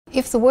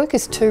If the work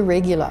is too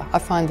regular, I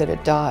find that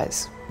it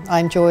dies.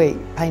 I enjoy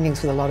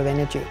paintings with a lot of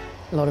energy,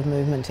 a lot of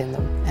movement in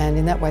them, and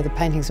in that way the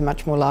paintings are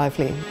much more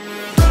lively.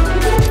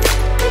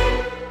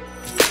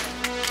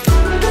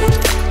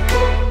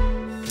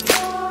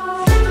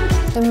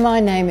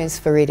 My name is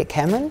Faridah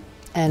Cameron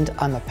and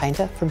I'm a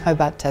painter from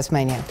Hobart,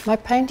 Tasmania. My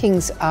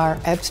paintings are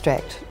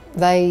abstract.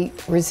 They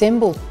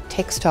resemble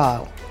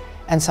textile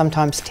and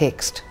sometimes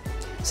text.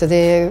 So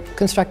they're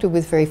constructed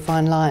with very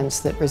fine lines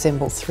that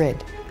resemble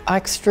thread. I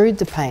extrude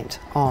the paint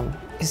on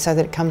so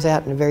that it comes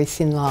out in a very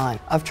thin line.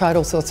 I've tried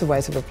all sorts of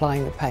ways of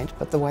applying the paint,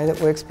 but the way that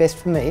works best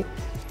for me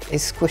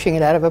is squishing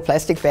it out of a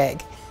plastic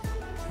bag.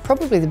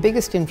 Probably the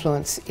biggest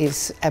influence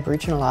is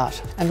Aboriginal art,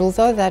 and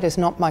although that is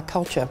not my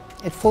culture,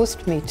 it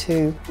forced me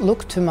to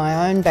look to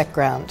my own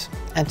background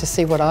and to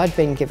see what I'd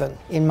been given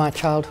in my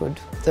childhood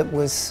that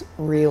was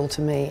real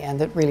to me and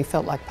that really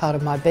felt like part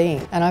of my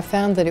being. And I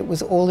found that it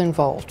was all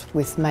involved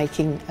with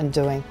making and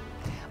doing.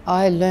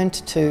 I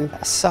learnt to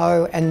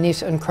sew and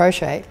knit and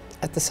crochet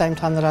at the same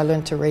time that I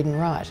learnt to read and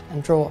write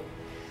and draw.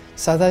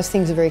 So those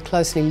things are very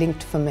closely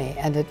linked for me,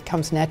 and it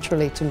comes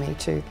naturally to me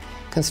to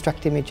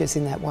construct images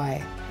in that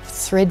way.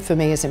 Thread for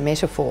me is a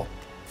metaphor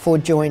for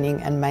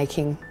joining and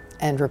making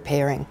and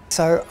repairing.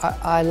 So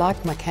I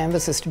like my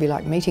canvases to be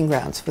like meeting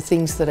grounds for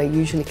things that are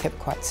usually kept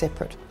quite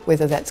separate,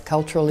 whether that's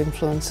cultural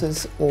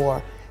influences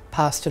or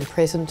past and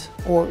present,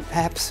 or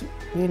perhaps,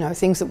 you know,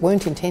 things that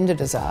weren't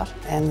intended as art,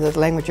 and the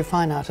language of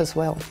fine art as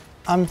well.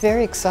 I'm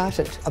very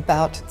excited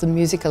about the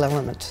musical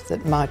element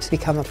that might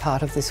become a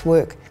part of this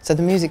work. So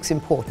the music's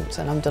important,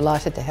 and I'm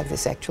delighted to have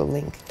this actual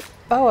link.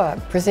 BOAA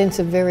presents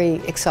a very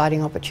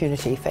exciting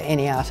opportunity for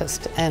any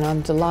artist, and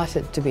I'm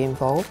delighted to be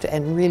involved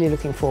and really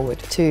looking forward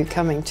to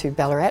coming to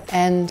Ballarat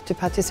and to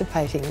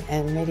participating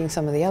and meeting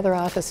some of the other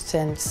artists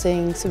and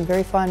seeing some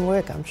very fine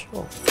work, I'm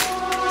sure.